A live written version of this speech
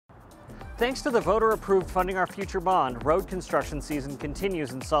Thanks to the voter-approved Funding Our Future bond, road construction season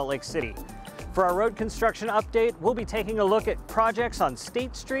continues in Salt Lake City. For our road construction update, we'll be taking a look at projects on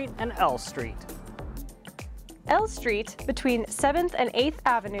State Street and L Street. L Street, between 7th and 8th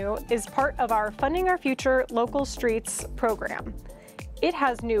Avenue, is part of our Funding Our Future Local Streets program. It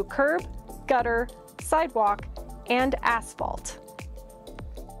has new curb, gutter, sidewalk, and asphalt.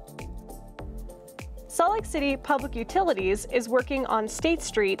 Salt Lake City Public Utilities is working on State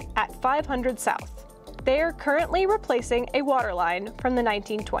Street at 500 South. They are currently replacing a water line from the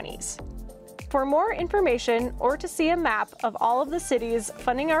 1920s. For more information or to see a map of all of the city's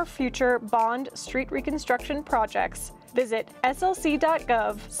Funding Our Future bond street reconstruction projects, visit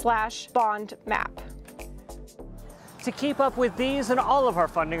slc.gov/bondmap. To keep up with these and all of our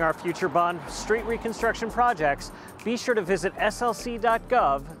Funding Our Future bond street reconstruction projects, be sure to visit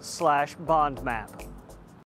slc.gov/bondmap.